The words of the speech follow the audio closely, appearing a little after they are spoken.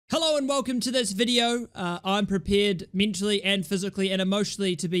Hello and welcome to this video. I'm prepared mentally and physically and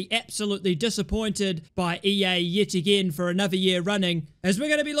emotionally to be absolutely disappointed by EA yet again for another year running, as we're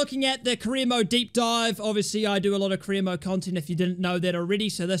going to be looking at the career mode deep dive. Obviously, I do a lot of career mode content if you didn't know that already,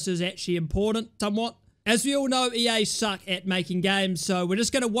 so this is actually important somewhat. As we all know, EA suck at making games, so we're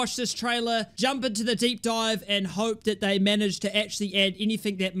just going to watch this trailer, jump into the deep dive, and hope that they manage to actually add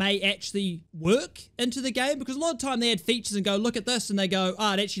anything that may actually work into the game, because a lot of time they add features and go, look at this, and they go,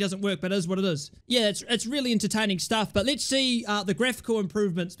 it actually doesn't work, but it is what it is. Yeah, it's really entertaining stuff, but let's see the graphical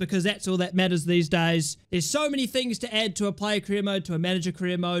improvements, because that's all that matters these days. There's so many things to add to a player career mode, to a manager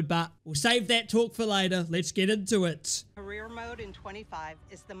career mode, but we'll save that talk for later. Let's get into it. Career mode in 25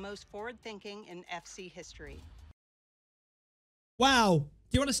 is the most forward-thinking in FC history. Wow.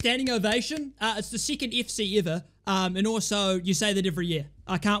 Do you want a standing ovation? It's the second FC ever, and also you say that every year.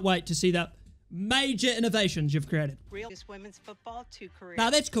 I can't wait to see that major innovations you've created. Real women's football to career. Now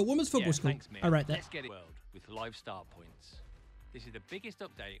that's cool. Women's football's cool. Thanks, I rate that. Let's get it world with live start points. This is the biggest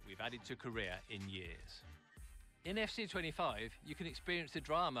update we've added to career in years. In FC 25, you can experience the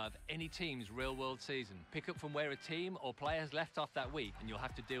drama of any team's real-world season. Pick up from where a team or players left off that week, and you'll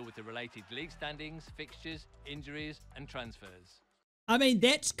have to deal with the related league standings, fixtures, injuries, and transfers. I mean,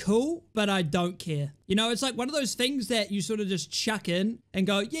 that's cool, but I don't care. You know, it's like one of those things that you sort of just chuck in and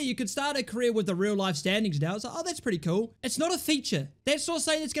go, yeah, you could start a career with the real-life standings now. It's like, oh, that's pretty cool. It's not a feature. That's not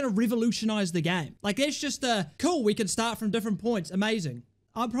saying it's going to revolutionize the game. Like, that's just cool, we can start from different points. Amazing.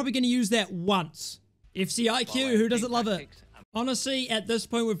 I'm probably going to use that once. FC IQ, who doesn't love it? Honestly, at this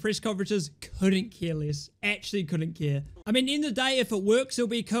point with press conferences, couldn't care less. Actually couldn't care. I mean, in the day, if it works, it'll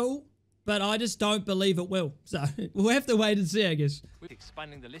be cool, but I just don't believe it will. So we'll have to wait and see, I guess. We're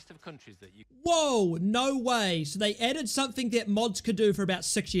expanding the list of countries that you... Whoa, no way. So they added something that mods could do for about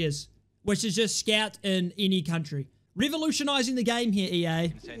 6 years, which is just scout in any country. Revolutionizing the game here,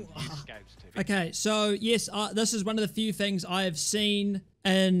 EA. can send youth scouts to. Okay, so yes, this is one of the few things I have seen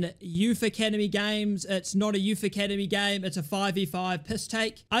in Youth Academy games. It's not a Youth Academy game, it's a 5v5 piss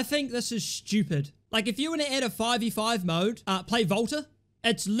take. I think this is stupid. Like, if you want to add a 5v5 mode, play Volta,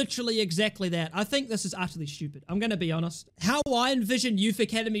 it's literally exactly that. I think this is utterly stupid. I'm going to be honest. How I envision Youth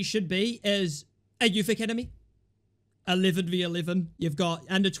Academy should be is a Youth Academy. 11v11. You've got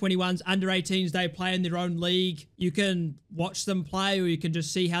under 21s, under 18s, they play in their own league. You can watch them play, or you can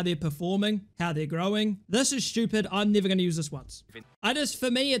just see how they're performing, how they're growing. This is stupid. I'm never going to use this once. For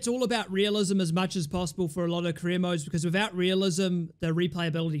me, it's all about realism as much as possible for a lot of career modes, because without realism, the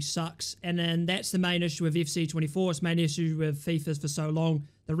replayability sucks. And then that's the main issue with FC 24. It's the main issue with FIFA for so long.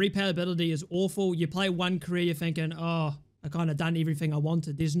 The replayability is awful. You play one career, you're thinking, oh, I kind of done everything I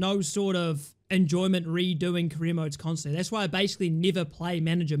wanted. There's no sort of enjoyment redoing career modes constantly. That's why I basically never play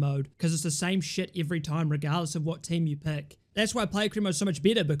manager mode, because it's the same shit every time regardless of what team you pick. That's why player career mode is so much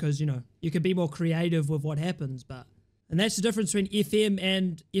better, because, you know, you can be more creative with what happens. And that's the difference between FM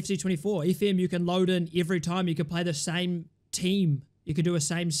and FC24. FM, you can load in every time. You can play the same team. You could do a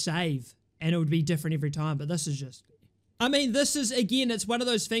same save, and it would be different every time. But this is just... I mean, this is, again, it's one of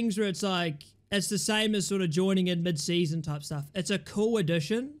those things where it's like... It's the same as sort of joining in mid-season type stuff. It's a cool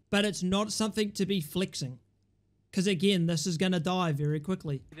addition, but it's not something to be flexing. Because again, this is going to die very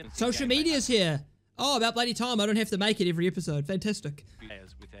quickly. Social media's here. Oh, about bloody time. I don't have to make it every episode. Fantastic.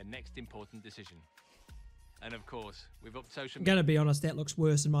 With their next important decision. And of course, we've upped social I'm going to be honest, that looks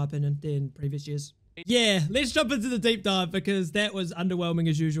worse in my opinion than previous years. Yeah, let's jump into the deep dive, because that was underwhelming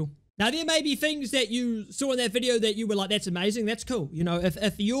as usual. Now, there may be things that you saw in that video that you were like, that's amazing, that's cool. You know,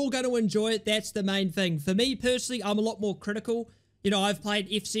 if you're going to enjoy it, that's the main thing. For me, personally, I'm a lot more critical. You know, I've played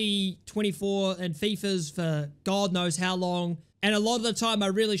FC 24 and FIFAs for God knows how long. And a lot of the time, I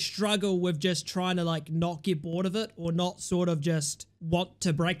really struggle with just trying to, like, not get bored of it, or not sort of just want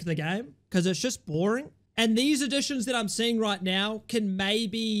to break the game, because it's just boring. And these additions that I'm seeing right now can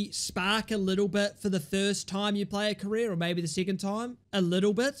maybe spark a little bit for the first time you play a career, or maybe the second time, a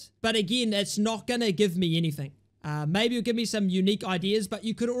little bit. But again, it's not going to give me anything. Maybe it'll give me some unique ideas, but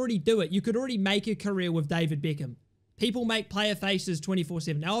you could already do it. You could already make a career with David Beckham. People make player faces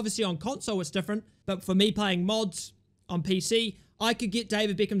 24/7. Now, obviously on console it's different, but for me playing mods on PC, I could get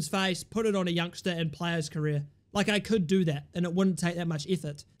David Beckham's face, put it on a youngster, and play his career. Like, I could do that, and it wouldn't take that much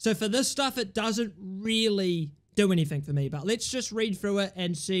effort. So for this stuff, it doesn't really do anything for me. But let's just read through it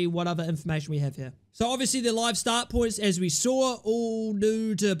and see what other information we have here. So obviously the live start points, as we saw, all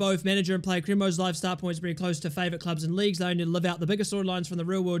new to both manager and player career modes. Live start points bring close to favourite clubs and leagues. They only live out the biggest storylines from the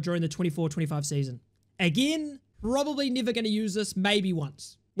real world during the 24-25 season. Again, probably never going to use this, maybe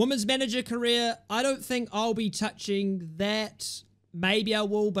once. Women's manager career, I don't think I'll be touching that maybe I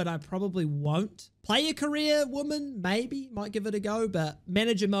will, but I probably won't. Player career woman, maybe, might give it a go, but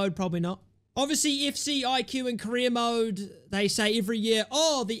manager mode, probably not. Obviously, FC, IQ, and career mode, they say every year,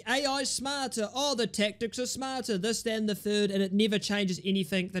 oh, the AI's smarter, oh, the tactics are smarter, this, that, and the third, and it never changes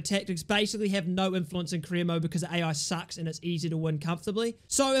anything. The tactics basically have no influence in career mode because the AI sucks and it's easy to win comfortably.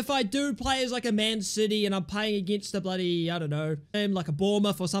 So if I do play as like a Man City and I'm playing against a bloody, I don't know, like a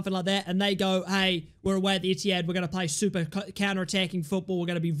Bournemouth or something like that, and they go, hey, we're away at the Etihad, we're going to play super counter-attacking football, we're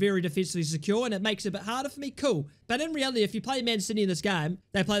going to be very defensively secure, and it makes it a bit harder for me, cool. But in reality, if you play Man City in this game,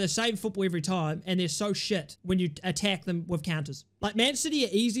 they play the same football every time, and they're so shit when you attack them with counters. Like, Man City are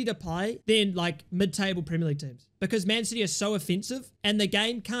easy to play than, like, mid-table Premier League teams. Because Man City are so offensive, and the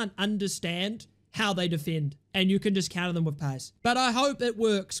game can't understand how they defend, and you can just counter them with pace. But I hope it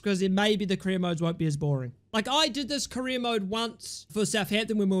works, because then maybe the career modes won't be as boring. Like, I did this career mode once for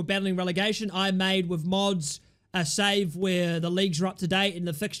Southampton when we were battling relegation. I made with mods a save where the leagues were up to date and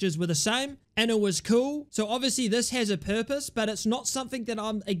the fixtures were the same, and it was cool. So obviously this has a purpose, but it's not something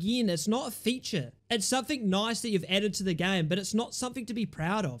that again, it's not a feature. It's something nice that you've added to the game, but it's not something to be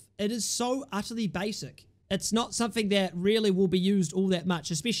proud of. It is so utterly basic. It's not something that really will be used all that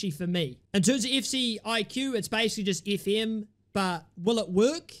much, especially for me. In terms of FC IQ, it's basically just FM, but will it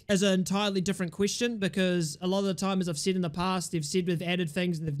work is an entirely different question, because a lot of the time, as I've said in the past, they've said we've added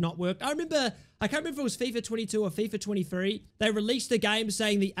things and they've not worked. I can't remember if it was FIFA 22 or FIFA 23. They released a game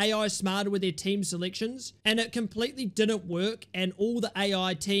saying the AI is smarter with their team selections, and it completely didn't work, and all the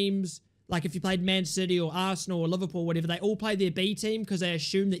AI teams, like if you played Man City or Arsenal or Liverpool or whatever, they all played their B team because they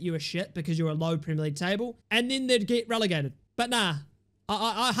assumed that you were shit because you were a low Premier League table, and then they'd get relegated. But nah.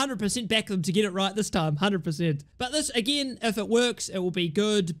 I 100% back them to get it right this time, 100%. But this, again, if it works, it will be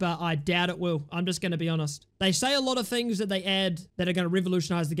good, but I doubt it will. I'm just going to be honest. They say a lot of things that they add that are going to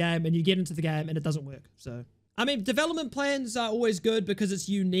revolutionize the game, and you get into the game and it doesn't work. So, I mean, development plans are always good because it's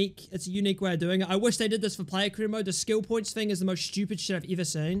unique. It's a unique way of doing it. I wish they did this for player career mode. The skill points thing is the most stupid shit I've ever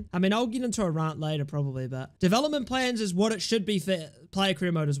seen. I mean, I'll get into a rant later probably, but development plans is what it should be for player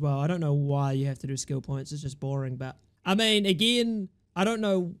career mode as well. I don't know why you have to do skill points. It's just boring, but I mean, again, I don't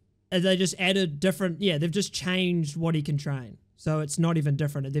know, they just added different, yeah, they've just changed what he can train. So it's not even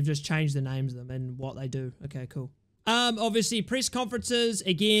different. They've just changed the names of them and what they do. Okay, cool. Obviously press conferences,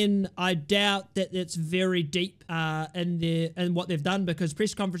 again, I doubt that it's very deep in what they've done, because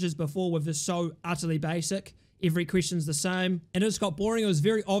press conferences before were just so utterly basic. Every question's the same. And it just got boring. It was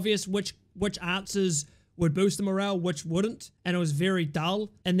very obvious which answers would boost the morale, which wouldn't, and it was very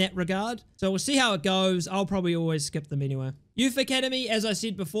dull in that regard. So we'll see how it goes. I'll probably always skip them anyway. Youth Academy, as I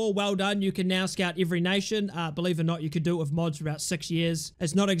said before, well done. You can now scout every nation. Believe it or not, you could do it with mods for about 6 years.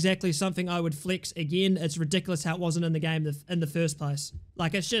 It's not exactly something I would flex again. It's ridiculous how it wasn't in the game in the first place.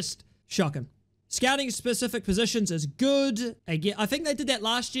 Like, it's just shocking. Scouting specific positions is good. Again, I think they did that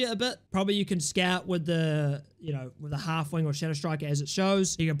last year a bit. Probably you can scout with the, with a half wing or shadow striker as it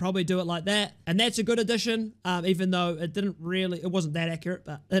shows. You can probably do it like that. And that's a good addition, even though it wasn't that accurate,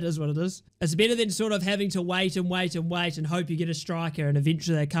 but it is what it is. It's better than sort of having to wait and hope you get a striker and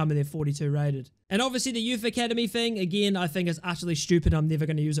eventually they come and they're 42 rated. And obviously the Youth Academy thing, again, I think is utterly stupid. I'm never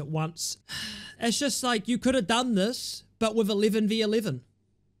going to use it once. It's just like, you could have done this, but with 11v11.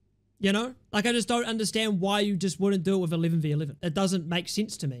 You know? Like, I just don't understand why you just wouldn't do it with 11v11. It doesn't make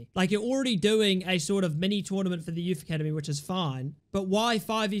sense to me. Like, you're already doing a sort of mini tournament for the Youth Academy, which is fine, but why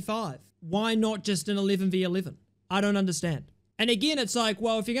 5v5? Why not just an 11v11? I don't understand. And again, it's like,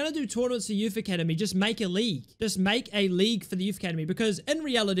 well, if you're going to do tournaments for Youth Academy, just make a league. Just make a league for the Youth Academy. Because in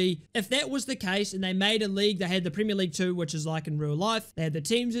reality, if that was the case and they made a league, they had the Premier League 2, which is like in real life. They had the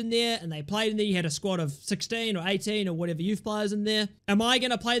teams in there and they played in there. You had a squad of 16 or 18 or whatever youth players in there. Am I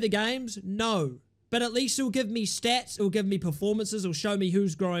going to play the games? No. But at least it'll give me stats, it'll give me performances, it'll show me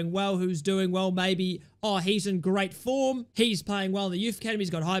who's growing well, who's doing well, maybe, oh, he's in great form, he's playing well in the Youth Academy, he's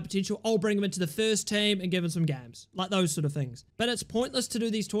got high potential, I'll bring him into the first team and give him some games. Like those sort of things. But it's pointless to do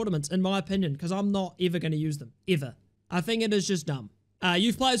these tournaments, in my opinion, because I'm not ever going to use them. Ever. I think it is just dumb.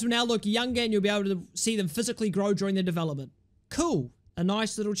 Youth players will now look younger and you'll be able to see them physically grow during their development. Cool. A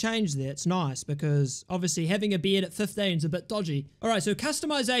nice little change there. It's nice because obviously having a beard at 15 is a bit dodgy. Alright, so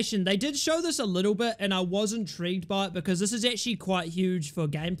customization. They did show this a little bit and I was intrigued by it because this is actually quite huge for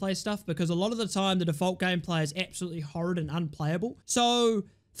gameplay stuff because a lot of the time the default gameplay is absolutely horrid and unplayable. So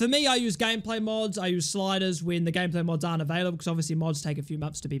for me, I use gameplay mods. I use sliders when the gameplay mods aren't available because obviously mods take a few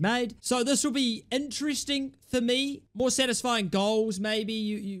months to be made. So this will be interesting for me. More satisfying goals maybe.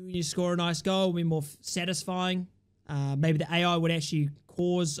 You score a nice goal will be more satisfying. Maybe the AI would actually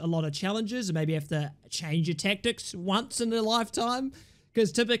cause a lot of challenges and maybe have to change your tactics once in a lifetime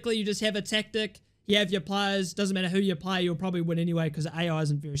because typically you just have a tactic, You have your players, doesn't matter who you play, you'll probably win anyway because AI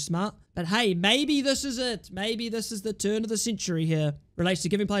isn't very smart. But hey, maybe this is it. Maybe this is the turn of the century here. Relates to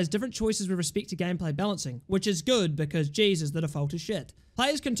giving players different choices with respect to gameplay balancing, which is good because Jesus, the default is shit.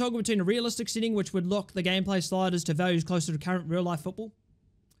 Players can toggle between a realistic setting, which would lock the gameplay sliders to values closer to current real-life football.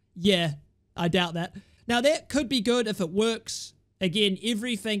 Yeah, I doubt that. Now, that could be good if it works. Again,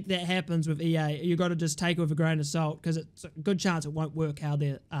 everything that happens with EA, you got to just take it with a grain of salt because it's a good chance it won't work how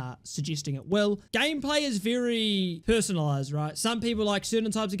they're suggesting it will. Gameplay is very personalized, right? Some people like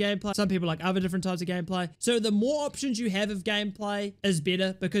certain types of gameplay. Some people like other different types of gameplay. So the more options you have of gameplay is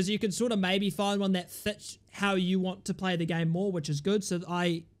better because you can sort of maybe find one that fits how you want to play the game more, which is good. So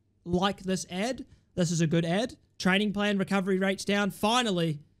I like this ad. This is a good ad. Training plan, recovery rates down.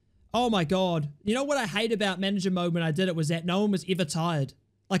 Finally. Oh my God. You know what I hate about manager mode when I did it was that no one was ever tired.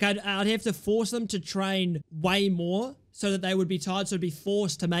 Like I'd have to force them to train way more so that they would be tired. So I'd be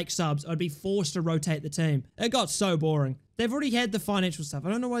forced to make subs. I'd be forced to rotate the team. It got so boring. They've already had the financial stuff. I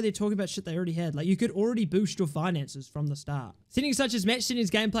don't know why they're talking about shit they already had. Like you could already boost your finances from the start. Settings such as match settings,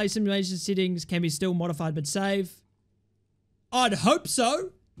 gameplay simulation settings can be still modified mid-save. I'd hope so.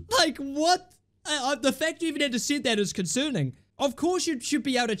 Like what? The fact you even had to set that is concerning. Of course you should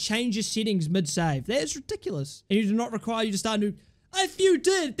be able to change your settings mid-save. That is ridiculous. And you do not require you to start new. If you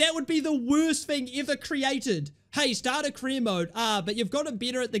did, that would be the worst thing ever created. Hey, start a career mode. But you've gotten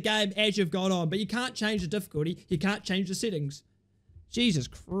better at the game as you've gone on. But you can't change the difficulty. You can't change the settings. Jesus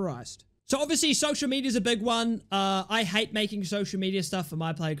Christ. So obviously social media is a big one. I hate making social media stuff for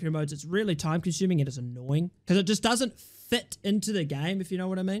my player career modes. It's really time consuming. It is annoying. Because it just doesn't fit into the game, if you know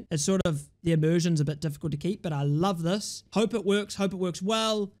what I mean. It's sort of, the immersion's a bit difficult to keep, but I love this. Hope it works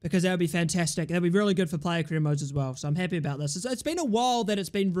well, because that would be fantastic. That would be really good for player career modes as well, so I'm happy about this. It's been a while that it's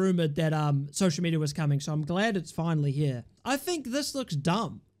been rumored that social media was coming, so I'm glad it's finally here. I think this looks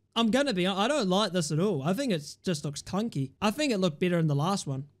dumb. I'm gonna be, I don't like this at all. I think it just looks clunky. I think it looked better in the last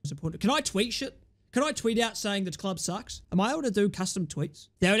one. Can I tweet shit? Can I tweet out saying the club sucks? Am I able to do custom tweets?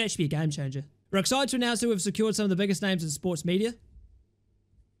 That would actually be a game changer. We're excited to announce that we've secured some of the biggest names in sports media.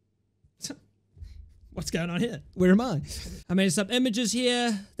 What's going on here? Where am I? I mean, some images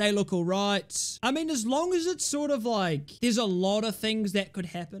here. They look all right. I mean, as long as it's sort of like, there's a lot of things that could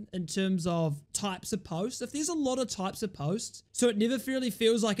happen in terms of types of posts. If there's a lot of types of posts, so it never really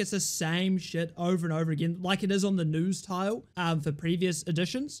feels like it's the same shit over and over again, like it is on the news tile for previous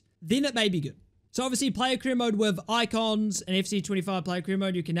editions, then it may be good. So obviously player career mode with icons and FC 25 player career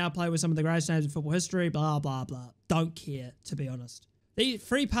mode, you can now play with some of the greatest names in football history, blah, blah, blah. Don't care, to be honest. The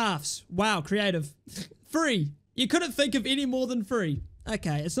free paths. Wow, creative. Free. You couldn't think of any more than free.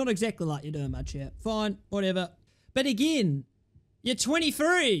 Okay, it's not exactly like you're doing much here. Fine, whatever. But again, you're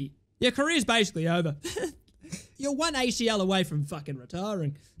 23. Your career's basically over. You're one ACL away from fucking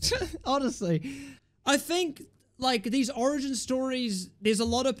retiring. Honestly. I think, like, these origin stories, there's a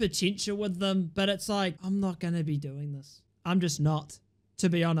lot of potential with them, but it's like, I'm not going to be doing this. I'm just not, to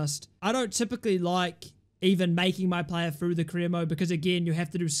be honest. I don't typically like even making my player through the career mode because, again, you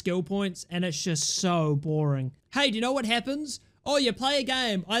have to do skill points, and it's just so boring. Hey, do you know what happens? Oh, you play a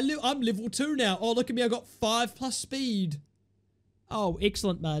game. I'm level 2 now. Oh, look at me. I got 5+ speed. Oh,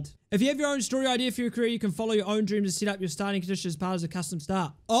 excellent, bud. If you have your own story idea for your career, you can follow your own dreams and set up your starting condition as part of the custom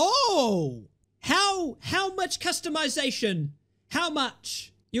start. Oh! How much customization? How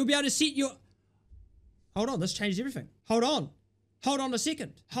much? You'll be able to set your... Hold on, this changed everything. Hold on. Hold on a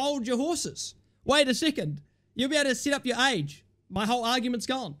second. Hold your horses. Wait a second. You'll be able to set up your age. My whole argument's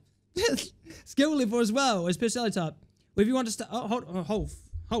gone. Skill level as well as personality type. If you want to start... Oh,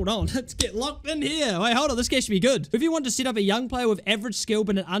 hold on. Let's get locked in here. Wait, hold on. This game should be good. If you want to set up a young player with average skill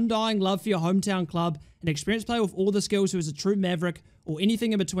but an undying love for your hometown club, an experienced player with all the skills who is a true maverick, or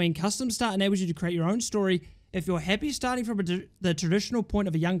anything in between, custom start enables you to create your own story. If you're happy starting from the traditional point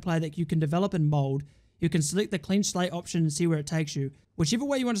of a young player that you can develop and mold, you can select the clean slate option and see where it takes you. Whichever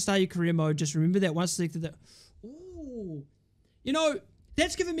way you want to start your career mode, just remember that once selected that... Ooh. You know,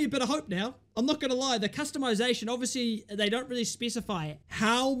 that's given me a bit of hope now. I'm not going to lie. The customization, obviously, they don't really specify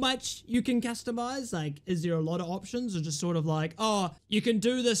how much you can customize. Like, is there a lot of options? Or just sort of like, oh, you can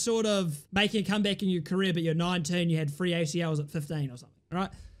do this sort of making a comeback in your career, but you're 19, you had 3 ACLs at 15 or something, right?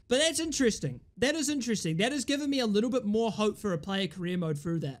 But that's interesting. That is interesting. That has given me a little bit more hope for a player career mode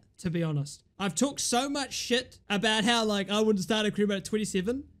through that, to be honest. I've talked so much shit about how, like, I wouldn't start a career mode at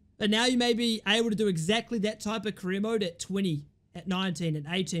 27, but now you may be able to do exactly that type of career mode at 20, at 19, at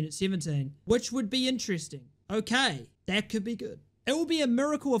 18, at 17, which would be interesting. Okay, that could be good. It will be a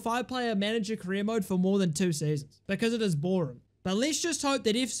miracle if I play a manager career mode for more than 2 seasons, because it is boring. But let's just hope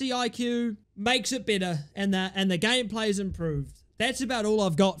that FC IQ makes it better and the gameplay is improved. That's about all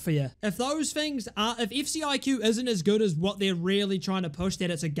I've got for you. If those things are, if FCIQ isn't as good as what they're really trying to push, that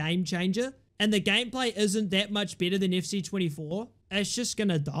it's a game changer, and the gameplay isn't that much better than FC24, it's just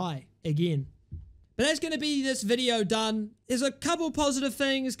gonna die again. But that's going to be this video done. There's a couple positive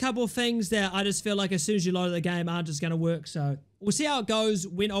things, couple things that I just feel like as soon as you load the game aren't just going to work. So we'll see how it goes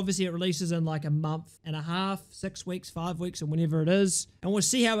when obviously it releases in like a month and a half, 6 weeks, 5 weeks, or whenever it is. And we'll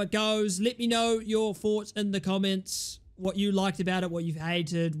see how it goes. Let me know your thoughts in the comments. What you liked about it, what you've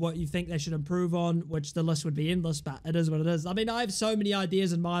hated, what you think they should improve on, which the list would be endless, but it is what it is. I mean, I have so many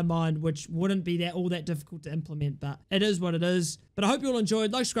ideas in my mind, which wouldn't be all that difficult to implement, but it is what it is. But I hope you all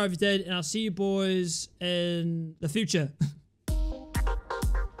enjoyed. Like, subscribe if you did, and I'll see you boys in the future.